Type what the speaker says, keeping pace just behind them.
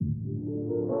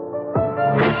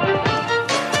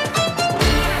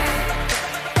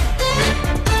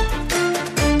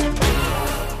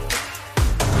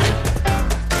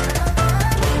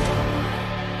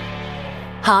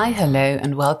Hi, hello,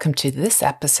 and welcome to this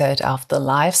episode of The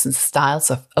Lives and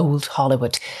Styles of Old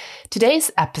Hollywood.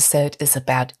 Today's episode is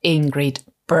about Ingrid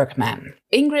Bergman.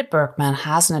 Ingrid Bergman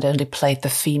has not only played the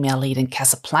female lead in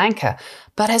Casablanca,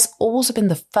 but has also been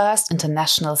the first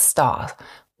international star,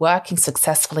 working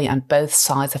successfully on both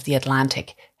sides of the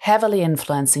Atlantic, heavily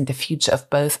influencing the future of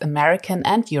both American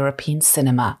and European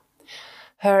cinema.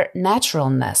 Her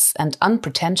naturalness and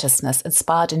unpretentiousness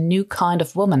inspired a new kind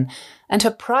of woman, and her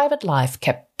private life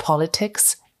kept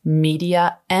politics,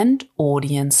 media, and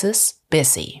audiences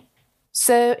busy.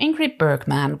 So Ingrid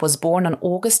Bergman was born on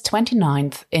August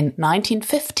 29th in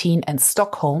 1915 in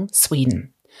Stockholm,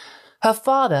 Sweden. Her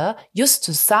father,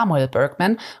 Justus Samuel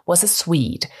Bergman, was a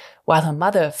Swede, while her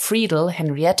mother, Friedel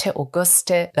Henriette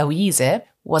Auguste Louise,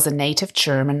 was a native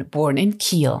German born in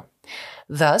Kiel.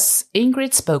 Thus,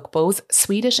 Ingrid spoke both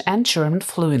Swedish and German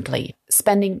fluently,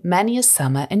 spending many a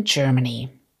summer in Germany.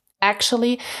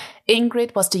 Actually,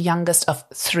 Ingrid was the youngest of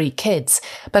 3 kids,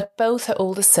 but both her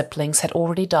older siblings had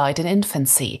already died in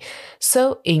infancy,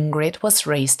 so Ingrid was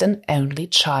raised an only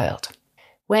child.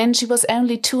 When she was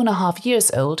only 2.5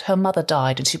 years old, her mother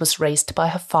died and she was raised by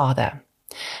her father.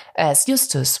 As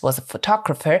Justus was a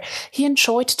photographer, he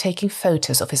enjoyed taking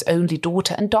photos of his only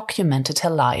daughter and documented her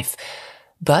life.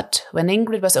 But when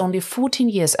Ingrid was only 14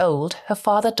 years old, her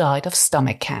father died of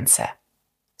stomach cancer.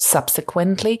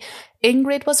 Subsequently,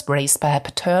 Ingrid was raised by her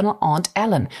paternal aunt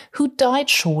Ellen, who died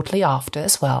shortly after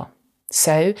as well.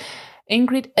 So,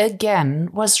 Ingrid again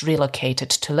was relocated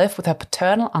to live with her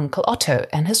paternal uncle Otto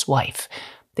and his wife.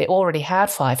 They already had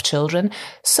 5 children,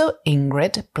 so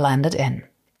Ingrid blended in.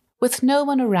 With no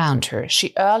one around her,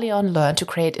 she early on learned to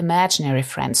create imaginary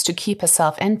friends to keep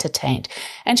herself entertained,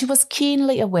 and she was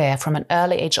keenly aware from an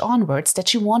early age onwards that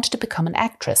she wanted to become an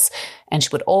actress, and she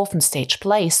would often stage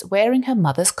plays wearing her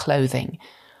mother's clothing.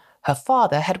 Her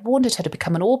father had wanted her to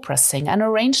become an opera singer and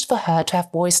arranged for her to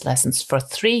have voice lessons for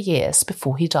 3 years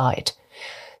before he died.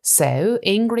 So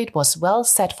Ingrid was well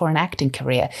set for an acting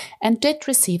career and did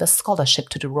receive a scholarship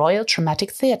to the Royal Dramatic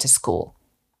Theatre School.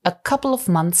 A couple of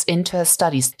months into her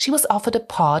studies, she was offered a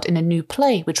part in a new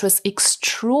play, which was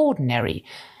extraordinary.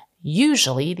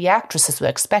 Usually, the actresses were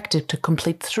expected to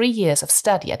complete 3 years of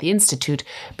study at the institute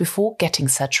before getting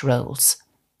such roles.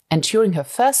 And during her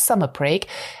first summer break,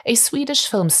 a Swedish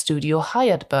film studio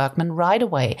hired Bergman right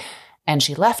away, and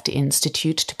she left the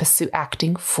institute to pursue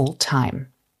acting full-time.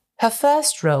 Her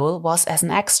first role was as an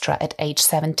extra at age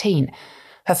 17.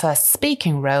 Her first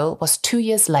speaking role was 2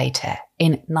 years later,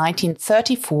 in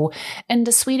 1934, in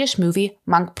the Swedish movie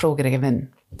Mankbrogreven.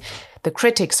 The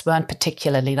critics weren't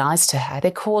particularly nice to her.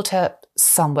 They called her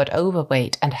somewhat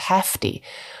overweight and hefty,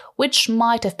 which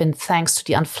might have been thanks to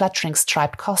the unflattering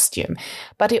striped costume,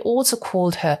 but they also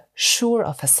called her sure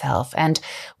of herself and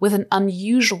with an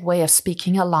unusual way of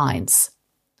speaking her lines.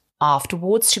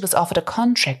 Afterwards, she was offered a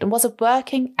contract and was a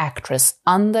working actress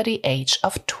under the age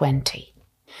of 20.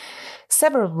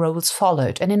 Several roles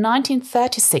followed, and in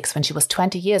 1936, when she was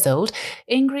 20 years old,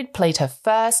 Ingrid played her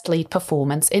first lead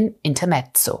performance in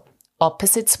Intermezzo,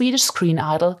 opposite Swedish screen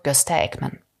idol Gösta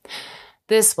Ekman.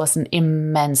 This was an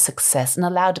immense success and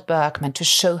allowed Bergman to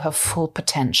show her full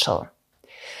potential.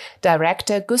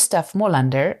 Director Gustav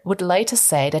Molander would later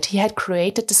say that he had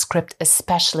created the script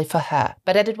especially for her,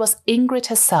 but that it was Ingrid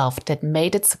herself that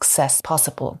made its success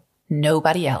possible,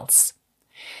 nobody else.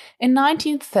 In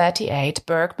 1938,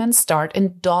 Bergman starred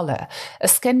in Dollar, a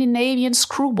Scandinavian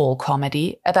screwball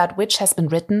comedy about which has been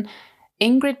written,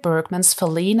 Ingrid Bergman's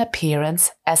feline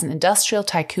appearance as an industrial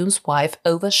tycoon's wife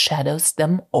overshadows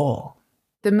them all.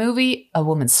 The movie A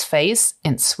Woman's Face,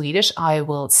 in Swedish, I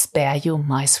will spare you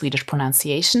my Swedish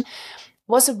pronunciation,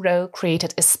 was a role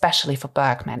created especially for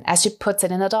Bergman, as she puts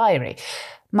it in a diary.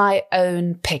 My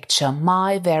own picture,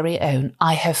 my very own,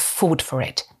 I have fought for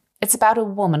it. It's about a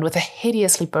woman with a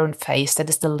hideously burned face that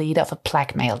is the leader of a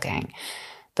blackmail gang.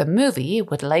 The movie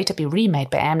would later be remade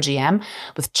by MGM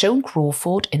with Joan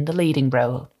Crawford in the leading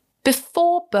role.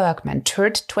 Before Bergman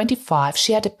turned 25,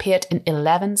 she had appeared in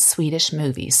 11 Swedish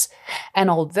movies.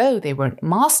 And although they weren't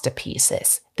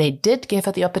masterpieces, they did give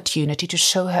her the opportunity to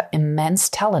show her immense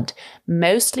talent,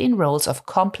 mostly in roles of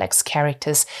complex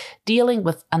characters dealing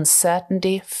with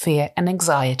uncertainty, fear, and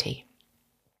anxiety.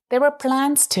 There were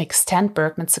plans to extend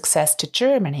Bergman's success to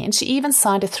Germany, and she even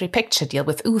signed a 3-picture deal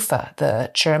with UFA,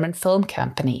 the German film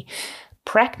company.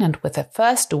 Pregnant with her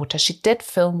first daughter, she did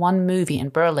film 1 movie in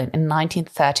Berlin in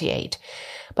 1938.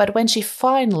 But when she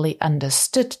finally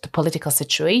understood the political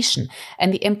situation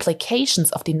and the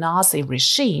implications of the Nazi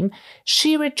regime,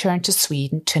 she returned to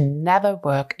Sweden to never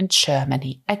work in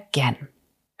Germany again.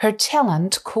 Her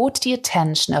talent caught the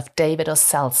attention of David O.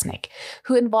 Selznick,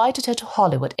 who invited her to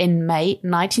Hollywood in May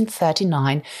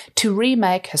 1939 to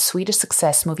remake her Swedish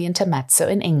success movie Intermezzo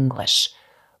in English.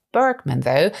 Bergman,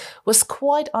 though, was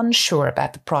quite unsure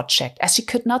about the project as she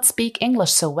could not speak English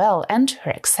so well, and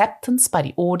her acceptance by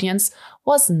the audience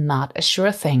was not a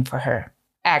sure thing for her.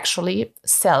 Actually,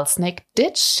 Selznick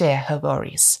did share her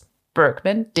worries.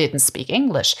 Bergman didn't speak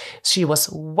English. She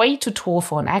was way too tall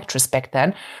for an actress back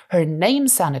then. Her name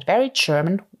sounded very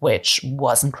German, which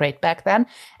wasn't great back then,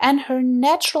 and her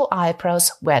natural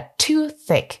eyebrows were too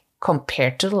thick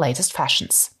compared to the latest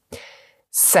fashions.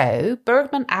 So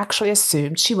Bergman actually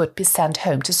assumed she would be sent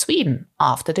home to Sweden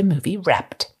after the movie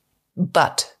wrapped.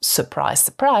 But, surprise,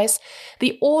 surprise,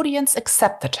 the audience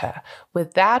accepted her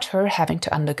without her having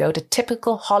to undergo the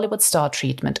typical Hollywood star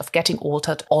treatment of getting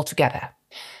altered altogether.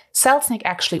 Selznick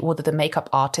actually ordered the makeup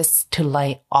artists to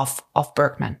lay off of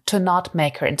Bergman, to not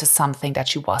make her into something that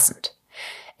she wasn't.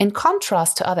 In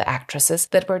contrast to other actresses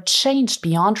that were changed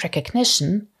beyond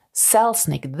recognition,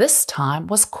 Selznick this time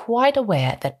was quite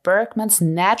aware that Bergman's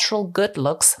natural good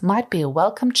looks might be a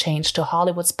welcome change to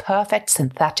Hollywood's perfect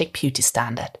synthetic beauty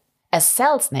standard. As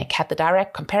Selznick had the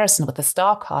direct comparison with the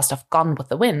star cast of Gone with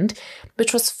the Wind,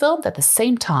 which was filmed at the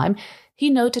same time, he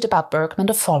noted about Bergman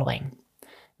the following.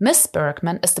 Miss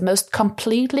Bergman is the most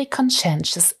completely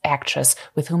conscientious actress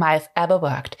with whom I have ever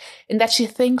worked, in that she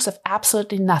thinks of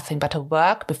absolutely nothing but her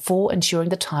work before and during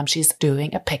the time she is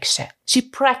doing a picture. She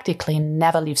practically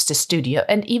never leaves the studio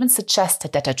and even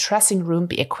suggested that her dressing room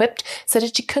be equipped so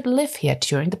that she could live here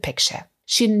during the picture.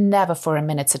 She never for a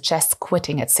minute suggests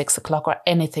quitting at 6 o'clock or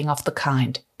anything of the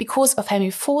kind. Because of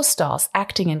having 4 stars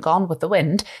acting in Gone with the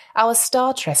Wind, our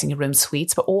star dressing room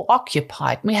suites were all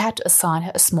occupied and we had to assign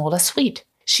her a smaller suite.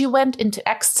 She went into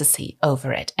ecstasy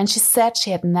over it, and she said she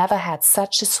had never had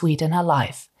such a suite in her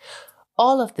life.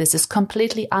 All of this is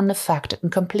completely unaffected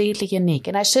and completely unique,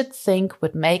 and I should think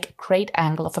would make a great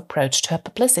angle of approach to her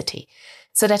publicity,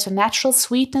 so that her natural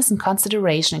sweetness and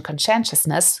consideration and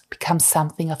conscientiousness becomes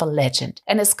something of a legend,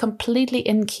 and is completely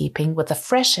in keeping with the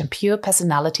fresh and pure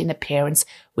personality and appearance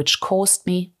which caused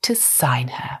me to sign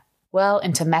her. Well,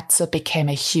 Intermezzo became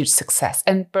a huge success,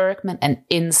 and Bergman an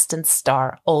instant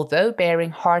star, although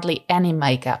bearing hardly any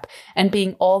makeup and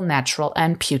being all natural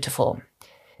and beautiful.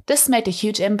 This made a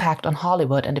huge impact on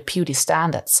Hollywood and the beauty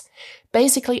standards.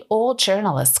 Basically, all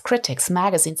journalists, critics,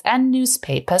 magazines, and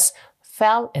newspapers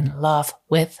fell in love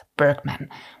with Bergman.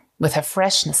 With her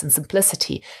freshness and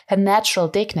simplicity, her natural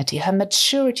dignity, her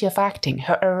maturity of acting,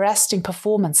 her arresting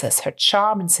performances, her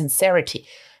charm and sincerity,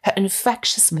 her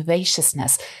infectious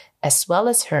vivaciousness, as well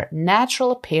as her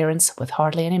natural appearance with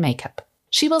hardly any makeup.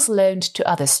 She was loaned to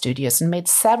other studios and made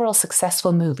several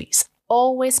successful movies,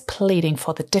 always pleading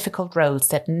for the difficult roles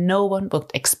that no one would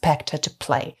expect her to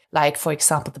play, like, for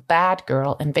example, the bad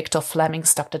girl in Victor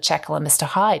Fleming's Dr. Jekyll and Mr.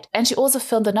 Hyde. And she also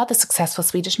filmed another successful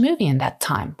Swedish movie in that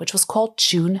time, which was called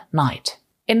June Night.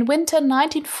 In winter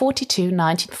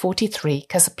 1942-1943,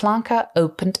 Casablanca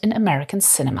opened in American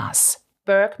cinemas.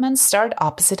 Bergman starred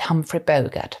opposite Humphrey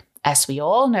Bogart. As we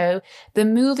all know, the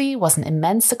movie was an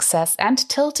immense success and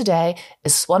till today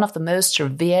is one of the most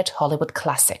revered Hollywood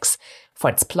classics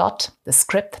for its plot, the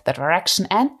script, the direction,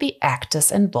 and the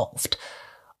actors involved.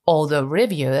 Although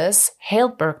reviewers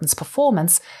hailed Bergman's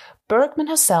performance, Bergman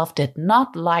herself did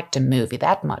not like the movie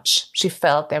that much. She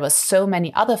felt there were so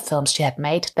many other films she had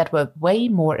made that were way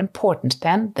more important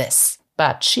than this.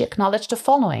 But she acknowledged the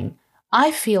following.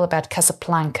 I feel about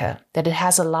Casablanca that it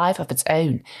has a life of its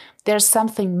own. There's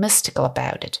something mystical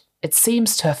about it. It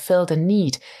seems to have filled a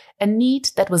need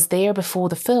that was there before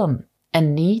the film, a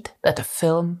need that the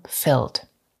film filled.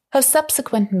 Her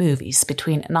subsequent movies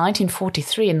between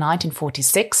 1943 and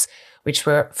 1946, which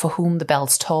were For Whom the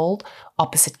Bells Tolled,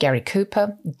 opposite Gary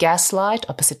Cooper, Gaslight,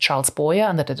 opposite Charles Boyer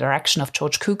under the direction of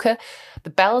George Cukor, The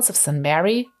Bells of St.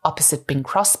 Mary, opposite Bing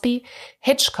Crosby,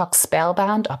 Hitchcock's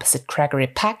Spellbound, opposite Gregory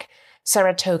Peck,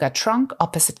 Saratoga Trunk,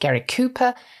 opposite Gary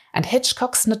Cooper, and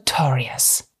Hitchcock's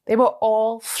Notorious. They were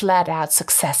all flat-out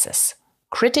successes,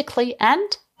 critically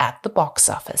and at the box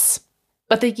office.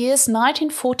 But the years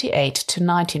 1948 to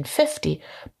 1950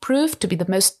 proved to be the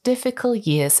most difficult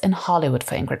years in Hollywood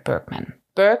for Ingrid Bergman.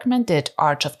 Bergman did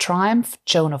Arch of Triumph,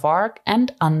 Joan of Arc,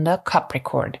 and Under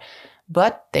Capricorn,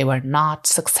 but they were not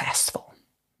successful.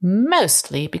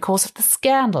 Mostly because of the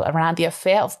scandal around the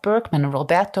affair of Bergman and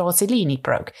Roberto Rossellini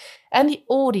broke, and the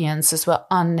audiences were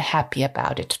unhappy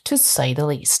about it, to say the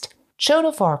least. Joan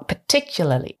of Arc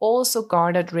particularly also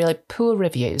garnered really poor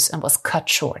reviews and was cut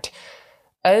short.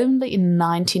 Only in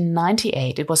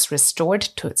 1998 it was restored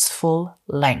to its full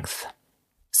length.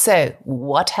 So,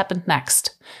 what happened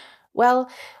next? Well,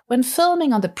 When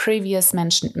filming on the previous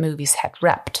mentioned movies had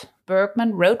wrapped,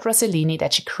 Bergman wrote Rossellini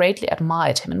that she greatly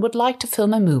admired him and would like to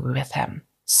film a movie with him.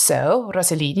 So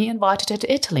Rossellini invited her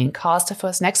to Italy and cast her for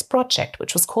his next project,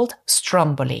 which was called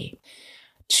Stromboli.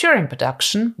 During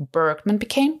production, Bergman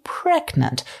became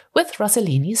pregnant with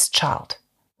Rossellini's child,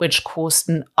 which caused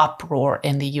an uproar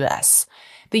in the US.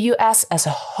 The US as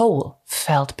a whole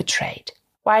felt betrayed.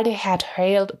 While they had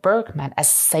hailed Bergman as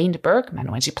Saint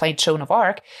Bergman when she played Joan of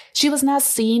Arc, she was now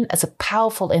seen as a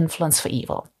powerful influence for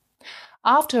evil.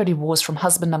 After her divorce from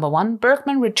husband number 1,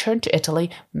 Bergman returned to Italy,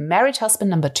 married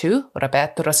husband number 2,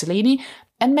 Roberto Rossellini,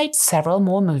 and made several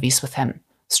more movies with him.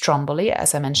 Stromboli,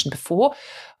 as I mentioned before,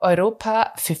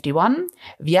 Europa 51,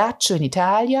 Viaggio in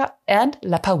Italia, and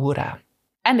La Paura.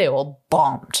 And they all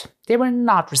bombed. They were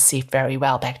not received very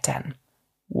well back then.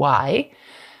 Why?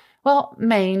 Well,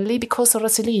 mainly because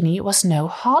Rossellini was no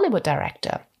Hollywood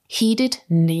director. He did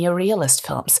neorealist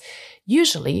films,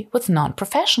 usually with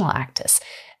non-professional actors,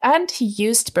 and he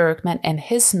used Bergman in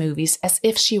his movies as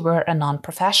if she were a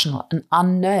non-professional, an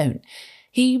unknown.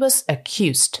 He was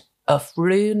accused of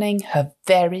ruining her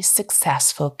very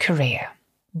successful career.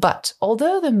 But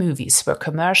although the movies were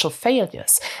commercial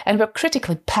failures and were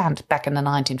critically panned back in the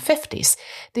 1950s,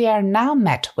 they are now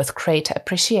met with greater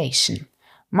appreciation.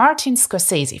 Martin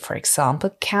Scorsese, for example,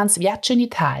 counts Viaggio in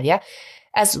Italia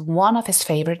as one of his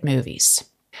favorite movies.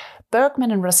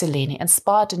 Bergman and Rossellini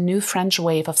inspired a new French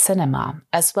wave of cinema,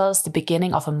 as well as the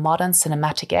beginning of a modern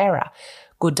cinematic era.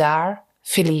 Godard,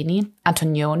 Fellini,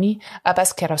 Antonioni,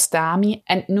 Abbas Kiarostami,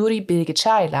 and Nuri Bilge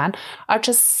Ceylan are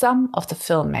just some of the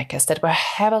filmmakers that were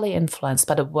heavily influenced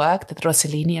by the work that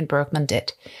Rossellini and Bergman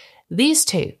did. These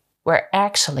two were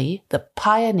actually the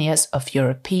pioneers of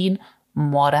European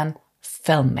modern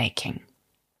filmmaking.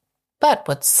 But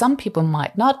what some people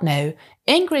might not know,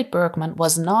 Ingrid Bergman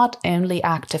was not only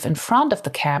active in front of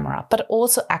the camera, but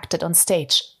also acted on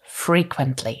stage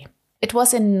frequently. It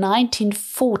was in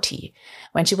 1940,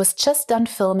 when she was just done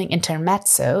filming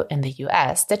Intermezzo in the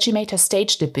US, that she made her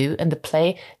stage debut in the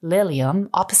play Lilium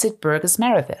opposite Burgess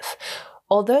Meredith,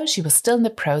 although she was still in the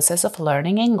process of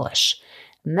learning English.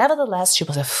 Nevertheless, she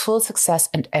was a full success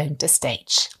and owned the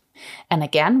stage. And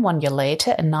again, 1 year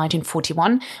later, in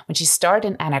 1941, when she starred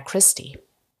in Anna Christie.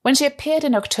 When she appeared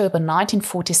in October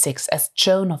 1946 as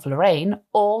Joan of Lorraine,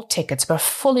 all tickets were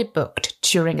fully booked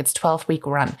during its 12-week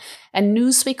run, and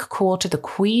Newsweek called her the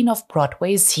Queen of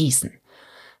Broadway's season.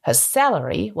 Her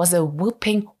salary was a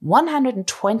whopping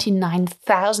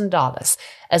 $129,000,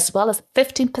 as well as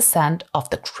 15% of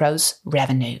the gross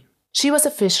revenue. She was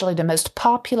officially the most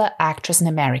popular actress in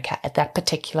America at that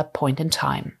particular point in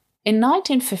time. In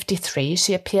 1953,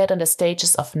 she appeared on the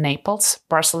stages of Naples,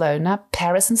 Barcelona,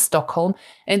 Paris and Stockholm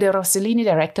in the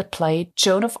Rossellini-directed play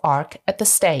Joan of Arc at the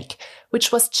Stake,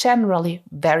 which was generally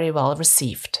very well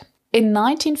received. In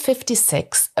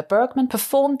 1956, Bergman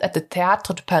performed at the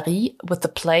Théâtre de Paris with the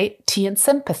play Tea and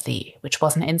Sympathy, which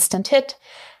was an instant hit.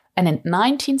 And in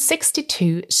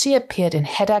 1962, she appeared in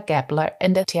Hedda Gabler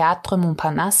in the Théâtre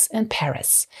Montparnasse in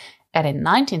Paris. And in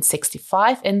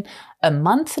 1965 in A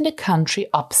Month in the Country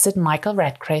opposite Michael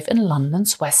Redgrave in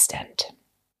London's West End.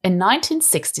 In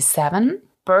 1967,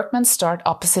 Bergman starred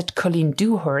opposite Colleen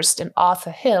Dewhurst and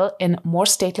Arthur Hill in More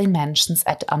Stately Mansions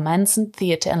at the Ahmanson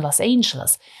Theatre in Los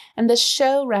Angeles, and the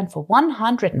show ran for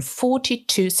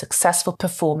 142 successful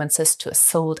performances to a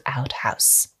sold-out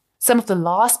house. Some of the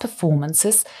last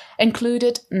performances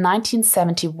included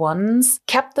 1971's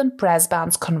Captain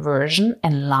Brassbound's Conversion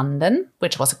in London,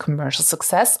 which was a commercial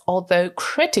success, although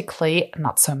critically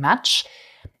not so much,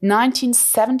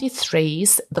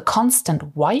 1973's The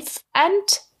Constant Wife, and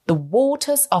The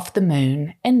Waters of the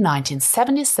Moon in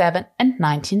 1977 and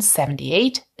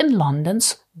 1978 in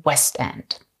London's West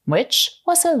End, which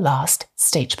was her last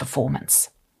stage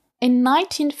performance. In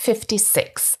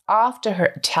 1956, after her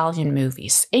Italian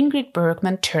movies, Ingrid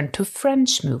Bergman turned to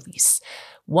French movies.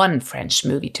 One French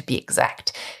movie to be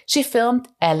exact. She filmed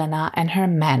Elena and Her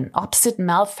Men opposite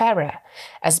Mel Ferrer,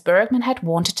 as Bergman had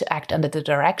wanted to act under the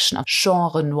direction of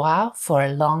Jean Renoir for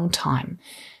a long time.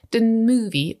 The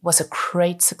movie was a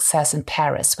great success in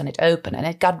Paris when it opened, and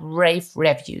it got rave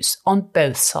reviews on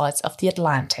both sides of the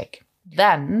Atlantic.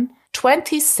 Then,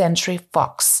 20th Century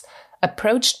Fox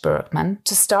approached Bergman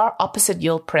to star opposite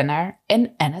Yul Brynner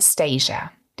in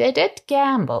Anastasia. They did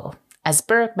gamble, as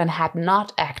Bergman had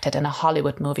not acted in a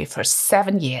Hollywood movie for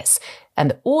 7 years,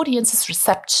 and the audience's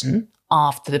reception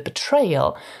after the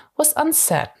betrayal was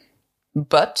uncertain.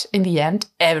 But in the end,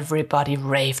 everybody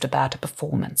raved about the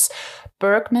performance.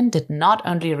 Bergman did not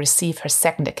only receive her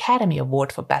second Academy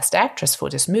Award for Best Actress for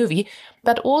this movie,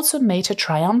 but also made her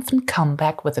triumphant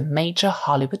comeback with a major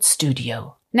Hollywood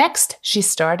studio. Next, she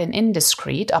starred in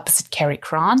Indiscreet opposite Cary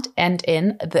Grant and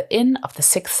in The Inn of the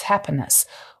Sixth Happiness,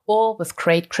 all with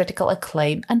great critical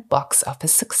acclaim and box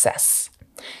office success.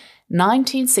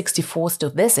 1964's The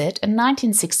Visit and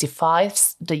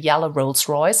 1965's The Yellow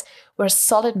Rolls-Royce were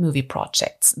solid movie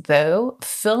projects, though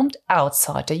filmed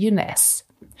outside the US.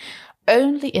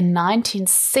 Only in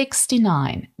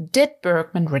 1969 did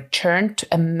Bergman return to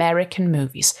American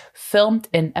movies filmed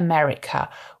in America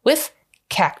with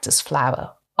Cactus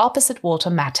Flower, opposite Walter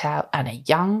Matthau and a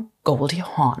young Goldie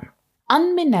Hawn.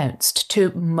 Unbeknownst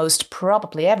to most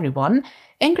probably everyone,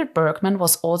 Ingrid Bergman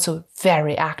was also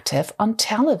very active on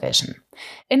television.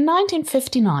 In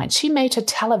 1959, she made her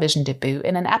television debut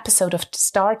in an episode of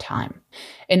Star Time.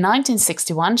 In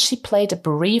 1961, she played a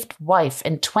bereaved wife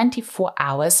in 24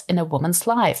 Hours in a Woman's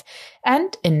Life.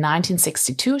 And in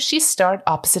 1962, she starred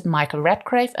opposite Michael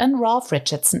Redgrave and Ralph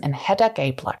Richardson in Hedda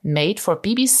Gabler, made for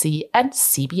BBC and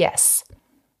CBS.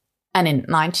 And in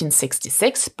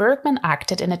 1966, Bergman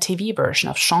acted in a TV version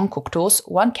of Jean Cocteau's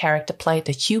One Character Played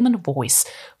the Human Voice,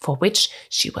 for which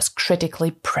she was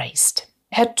critically praised.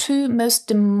 Her two most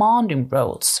demanding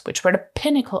roles, which were the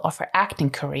pinnacle of her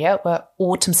acting career, were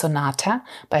Autumn Sonata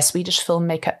by Swedish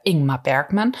filmmaker Ingmar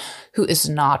Bergman, who is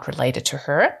not related to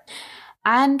her,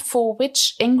 and for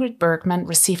which Ingrid Bergman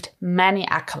received many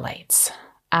accolades.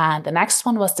 And the next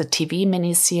one was the TV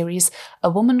miniseries A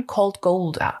Woman Called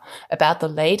Golda, about the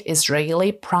late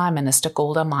Israeli Prime Minister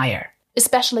Golda Meir.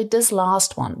 Especially this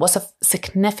last one was of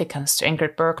significance to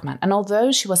Ingrid Bergman, and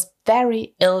although she was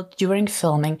very ill during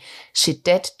filming, she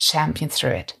did champion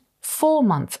through it. 4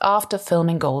 months after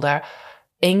filming Golda,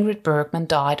 Ingrid Bergman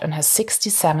died on her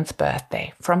 67th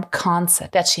birthday from cancer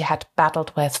that she had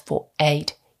battled with for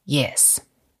 8 years.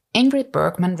 Ingrid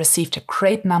Bergman received a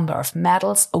great number of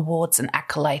medals, awards and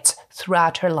accolades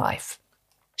throughout her life.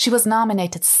 She was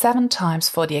nominated 7 times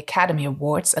for the Academy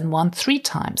Awards and won 3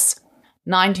 times.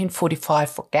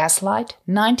 1945 for Gaslight,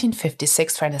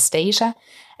 1956 for Anastasia,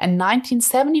 and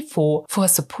 1974 for a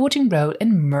supporting role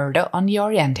in Murder on the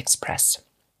Orient Express.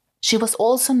 She was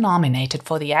also nominated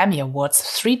for the Emmy Awards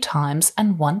 3 times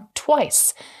and won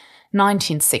twice.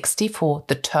 1960 for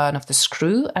The Turn of the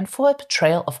Screw and for a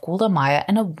portrayal of Golda Meir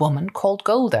in A Woman Called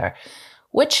Golda,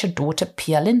 which her daughter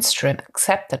Pia Lindström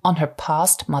accepted on her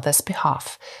past mother's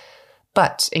behalf.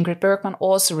 But Ingrid Bergman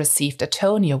also received a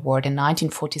Tony Award in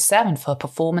 1947 for a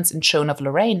performance in Joan of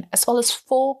Lorraine, as well as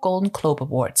 4 Golden Globe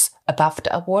Awards, a BAFTA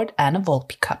Award and a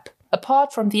Volpi Cup.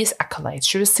 Apart from these accolades,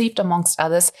 she received, amongst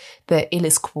others, the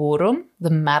Elis Quorum, the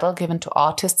medal given to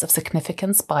artists of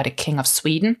significance by the King of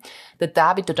Sweden, the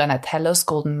David Donatello's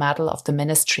Golden Medal of the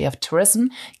Ministry of Tourism,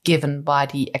 given by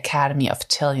the Academy of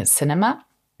Italian Cinema,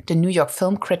 the New York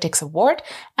Film Critics Award,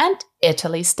 and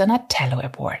Italy's Donatello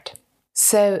Award.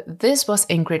 So this was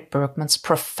Ingrid Bergman's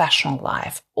professional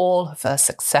life, all of her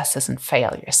successes and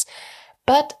failures.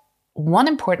 But one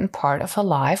important part of her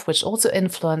life, which also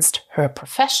influenced her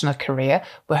professional career,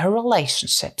 were her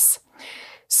relationships.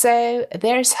 So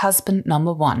there's husband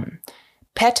number 1,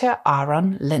 Peter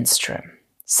Aron Lindström.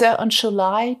 So on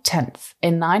July 10th,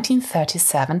 in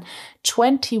 1937,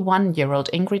 21-year-old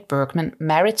Ingrid Bergman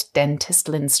married dentist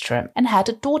Lindström and had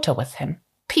a daughter with him,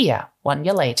 Pia, 1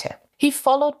 year later. He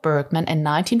followed Bergman in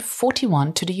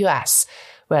 1941 to the US,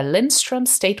 where Lindström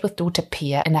stayed with daughter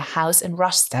Pia in a house in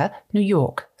Worcester, New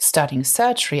York, studying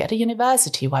surgery at a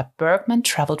university while Bergman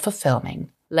traveled for filming.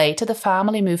 Later, the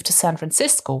family moved to San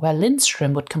Francisco, where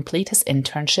Lindström would complete his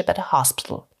internship at a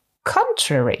hospital.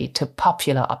 Contrary to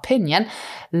popular opinion,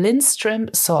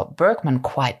 Lindström saw Bergman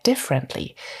quite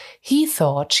differently. He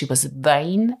thought she was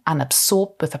vain and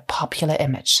absorbed with a popular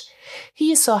image.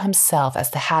 He saw himself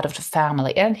as the head of the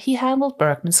family, and he handled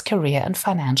Bergman's career and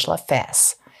financial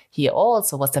affairs. He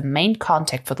also was the main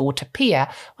contact for daughter Pia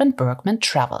when Bergman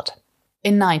traveled.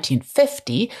 In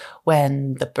 1950,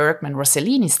 when the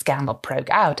Bergman-Rossellini scandal broke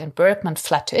out and Bergman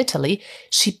fled to Italy,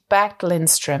 she begged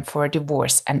Lindström for a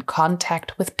divorce and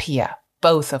contact with Pia,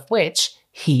 both of which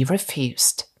he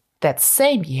refused. That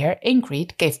same year,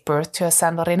 Ingrid gave birth to her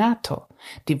son Renato,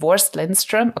 divorced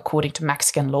Lindström according to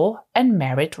Mexican law, and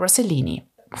married Rossellini,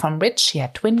 from which she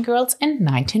had twin girls in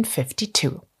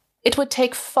 1952. It would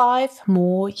take 5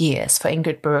 more years for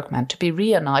Ingrid Bergman to be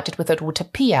reunited with her daughter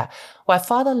Pia, while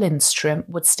Father Lindström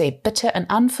would stay bitter and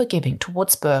unforgiving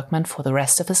towards Bergman for the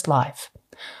rest of his life.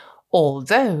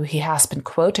 Although he has been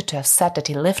quoted to have said that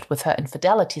he lived with her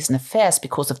infidelities and affairs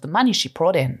because of the money she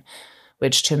brought in,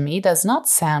 which to me does not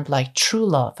sound like true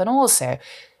love, and also,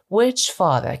 which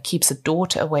father keeps a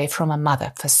daughter away from a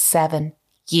mother for 7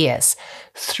 years,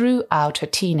 throughout her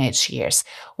teenage years,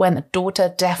 when a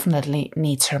daughter definitely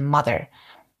needs her mother?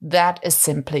 That is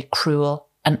simply cruel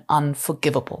and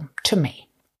unforgivable to me.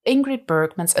 Ingrid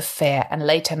Bergman's affair and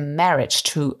later marriage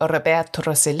to Roberto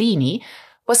Rossellini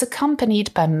was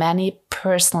accompanied by many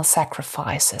personal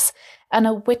sacrifices and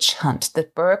a witch hunt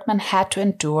that Bergman had to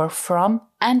endure from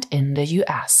and in the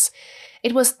US.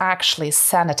 It was actually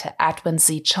Senator Edwin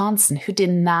Z. Johnson who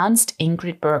denounced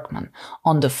Ingrid Bergman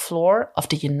on the floor of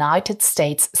the United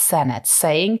States Senate,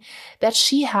 saying that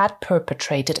she had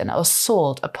perpetrated an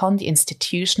assault upon the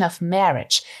institution of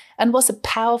marriage and was a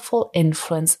powerful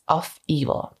influence of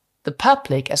evil. The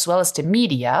public, as well as the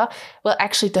media, well,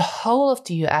 actually the whole of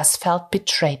the US felt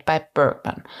betrayed by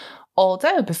Bergman.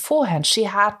 Although beforehand she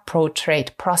had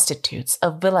portrayed prostitutes, a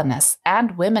villainess,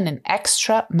 and women in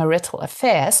extramarital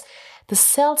affairs, the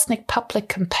Selznick public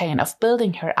campaign of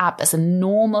building her up as a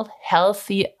normal,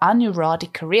 healthy,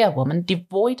 unerotic career woman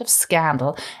devoid of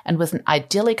scandal and with an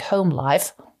idyllic home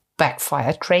life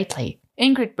backfired greatly.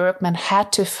 Ingrid Bergman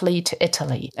had to flee to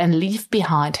Italy and leave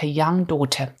behind her young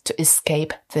daughter to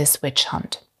escape this witch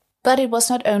hunt. But it was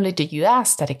not only the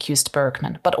US that accused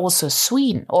Bergman, but also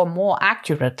Sweden, or more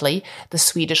accurately, the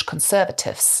Swedish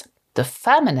conservatives. The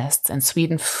feminists in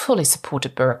Sweden fully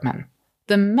supported Bergman.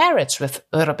 The marriage with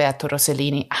Roberto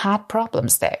Rossellini had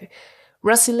problems though.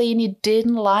 Rossellini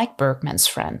didn't like Bergman's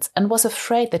friends and was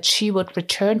afraid that she would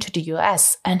return to the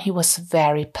US, and he was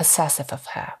very possessive of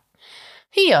her.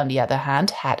 He, on the other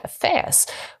hand, had affairs,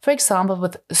 for example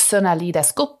with Sonali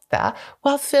Dasgupta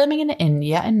while filming in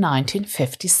India in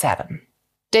 1957.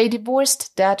 They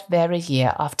divorced that very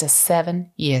year after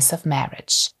 7 years of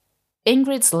marriage.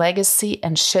 Ingrid's legacy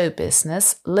and show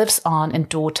business lives on in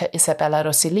daughter Isabella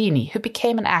Rossellini, who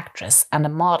became an actress and a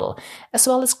model, as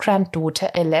well as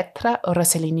granddaughter Elettra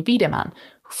Rossellini-Wiedemann,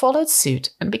 who followed suit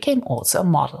and became also a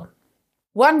model.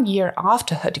 1 year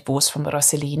after her divorce from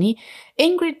Rossellini,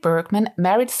 Ingrid Bergman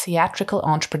married theatrical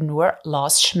entrepreneur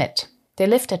Lars Schmidt. They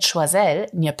lived at Choiseul,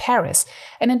 near Paris,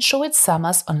 and enjoyed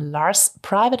summers on Lars'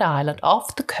 private island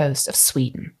off the coast of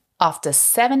Sweden. After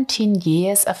 17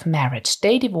 years of marriage,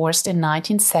 they divorced in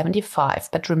 1975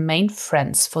 but remained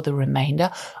friends for the remainder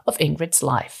of Ingrid's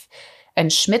life.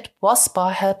 And Schmidt was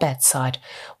by her bedside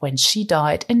when she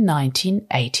died in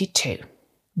 1982.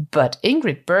 But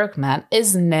Ingrid Bergman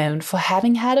is known for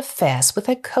having had affairs with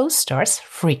her co-stars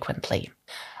frequently.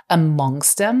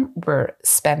 Amongst them were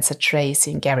Spencer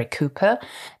Tracy and Gary Cooper,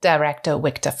 director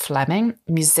Victor Fleming,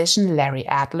 musician Larry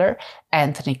Adler,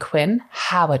 Anthony Quinn,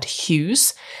 Howard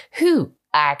Hughes, who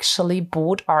actually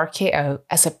bought RKO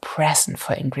as a present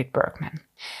for Ingrid Bergman,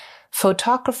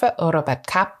 photographer Robert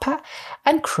Capa,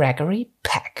 and Gregory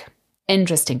Peck.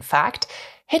 Interesting fact,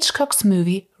 Hitchcock's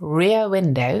movie Rear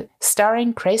Window,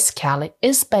 starring Grace Kelly,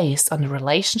 is based on the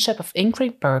relationship of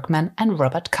Ingrid Bergman and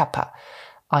Robert Capa.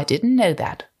 I didn't know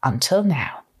that until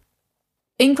now.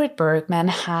 Ingrid Bergman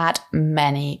had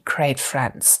many great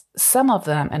friends. Some of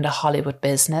them in the Hollywood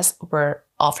business were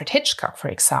Alfred Hitchcock, for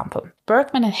example.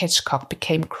 Bergman and Hitchcock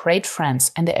became great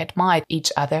friends and they admired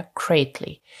each other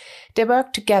greatly. They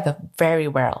worked together very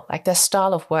well, like their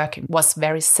style of working was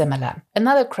very similar.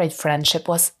 Another great friendship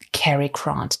was Cary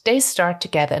Grant. They starred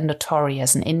together in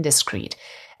Notorious and Indiscreet.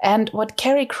 And what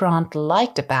Cary Grant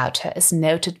liked about her is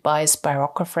noted by his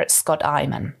biographer Scott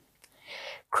Eyman.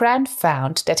 Grant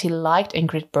found that he liked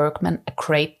Ingrid Bergman a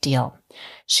great deal.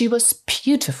 She was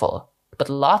beautiful, but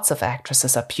lots of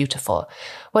actresses are beautiful.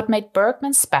 What made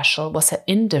Bergman special was her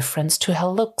indifference to her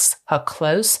looks, her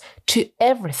clothes, to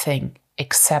everything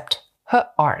except her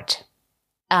art.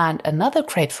 And another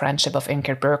great friendship of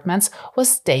Ingrid Bergman's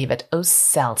was David O.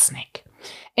 Selznick.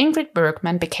 Ingrid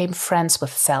Bergman became friends with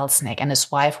Selznick and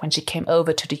his wife when she came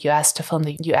over to the US to film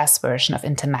the US version of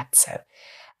Intermezzo,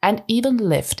 and even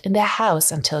lived in their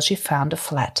house until she found a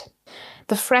flat.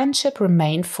 The friendship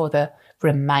remained for the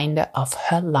remainder of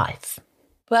her life.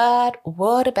 But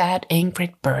what about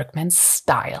Ingrid Bergman's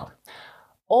style?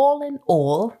 All in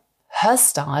all, her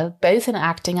style, both in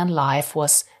acting and life,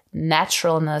 was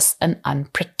naturalness and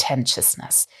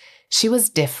unpretentiousness. She was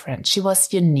different, she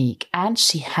was unique, and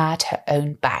she had her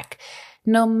own back.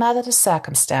 No matter the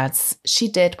circumstances, she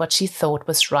did what she thought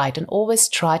was right and always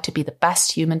tried to be the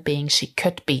best human being she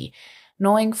could be,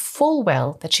 knowing full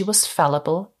well that she was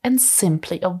fallible and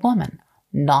simply a woman,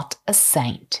 not a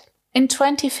saint. In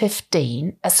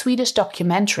 2015, a Swedish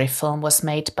documentary film was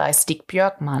made by Stig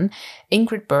Björkman,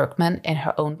 Ingrid Bergman in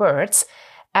her own words,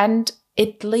 and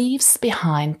it leaves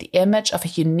behind the image of a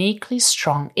uniquely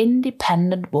strong,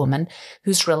 independent woman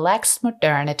whose relaxed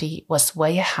modernity was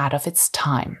way ahead of its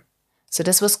time. So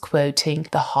this was quoting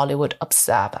the Hollywood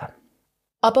Observer.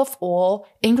 Above all,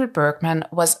 Ingrid Bergman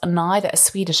was neither a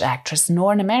Swedish actress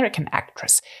nor an American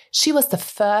actress. She was the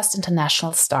first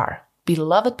international star,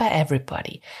 beloved by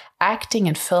everybody, acting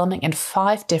and filming in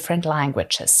 5 different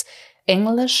languages: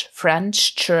 English,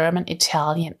 French, German,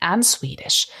 Italian, and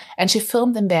Swedish, and she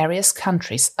filmed in various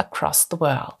countries across the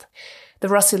world. The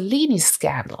Rossellini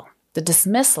scandal, the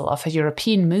dismissal of her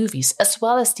European movies, as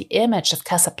well as the image of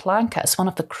Casablanca as one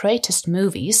of the greatest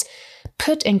movies,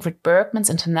 put Ingrid Bergman's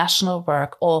international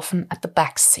work often at the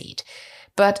backseat.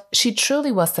 But she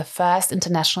truly was the first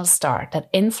international star that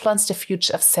influenced the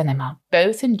future of cinema,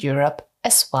 both in Europe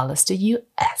as well as the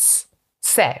US.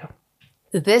 So,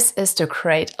 this is the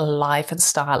great life and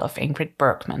style of Ingrid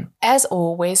Bergman. As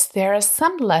always, there are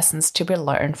some lessons to be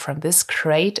learned from this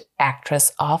great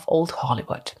actress of old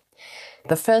Hollywood.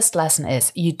 The first lesson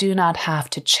is you do not have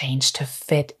to change to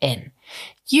fit in.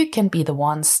 You can be the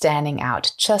one standing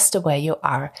out just the way you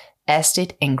are, as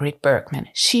did Ingrid Bergman.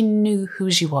 She knew who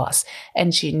she was,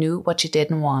 and she knew what she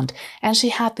didn't want, and she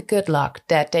had the good luck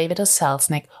that David O.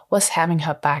 Selznick was having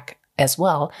her back as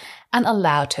well and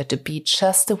allowed her to be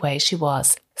just the way she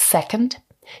was. Second,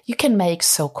 you can make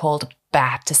so-called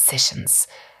bad decisions,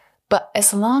 but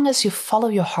as long as you follow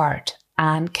your heart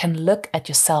and can look at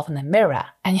yourself in the mirror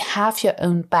and you have your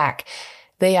own back,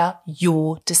 they are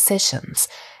your decisions.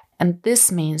 And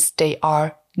this means they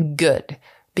are good,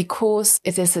 because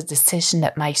it is a decision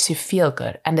that makes you feel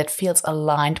good and that feels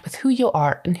aligned with who you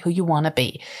are and who you want to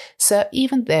be. So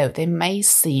even though they may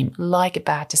seem like a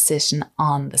bad decision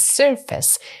on the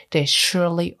surface, they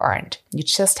surely aren't. You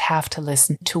just have to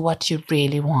listen to what you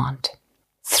really want.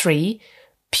 3,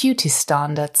 beauty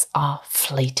standards are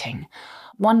fleeting.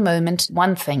 One moment,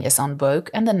 one thing is en vogue,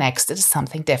 and the next it is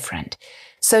something different.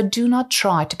 So do not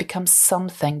try to become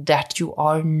something that you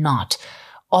are not.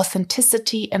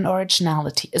 Authenticity and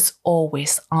originality is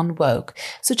always en vogue.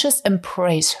 So just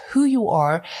embrace who you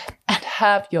are and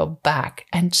have your back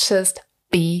and just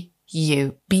be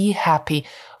you. Be happy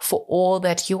for all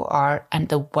that you are and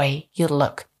the way you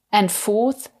look. And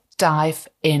 4th, dive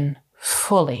in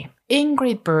fully.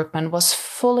 Ingrid Bergman was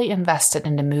fully invested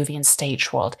in the movie and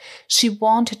stage world. She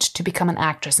wanted to become an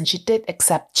actress, and she did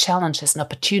accept challenges and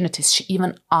opportunities. She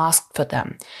even asked for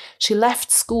them. She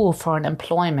left school for an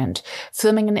employment,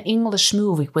 filming an English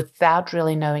movie without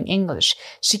really knowing English.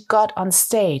 She got on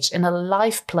stage in a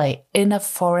live play in a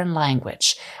foreign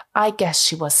language. I guess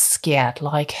she was scared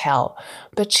like hell,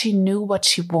 but she knew what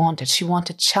she wanted. She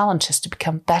wanted challenges to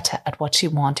become better at what she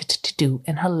wanted to do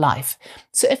in her life.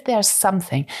 So if there's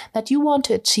something that you want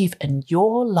to achieve in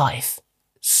your life,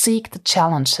 seek the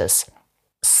challenges,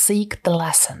 seek the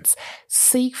lessons,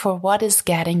 seek for what is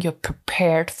getting you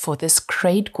prepared for this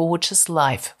great, gorgeous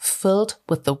life filled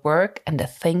with the work and the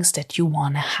things that you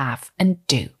want to have and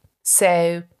do.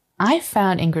 So I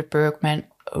found Ingrid Bergman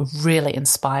really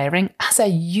inspiring, as I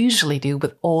usually do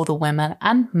with all the women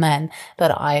and men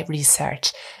that I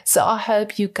research. So I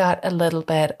hope you got a little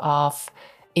bit of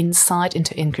insight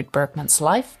into Ingrid Bergman's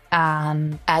life.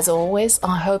 And as always,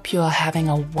 I hope you are having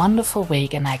a wonderful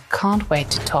week, and I can't wait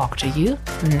to talk to you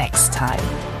next time.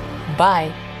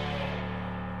 Bye.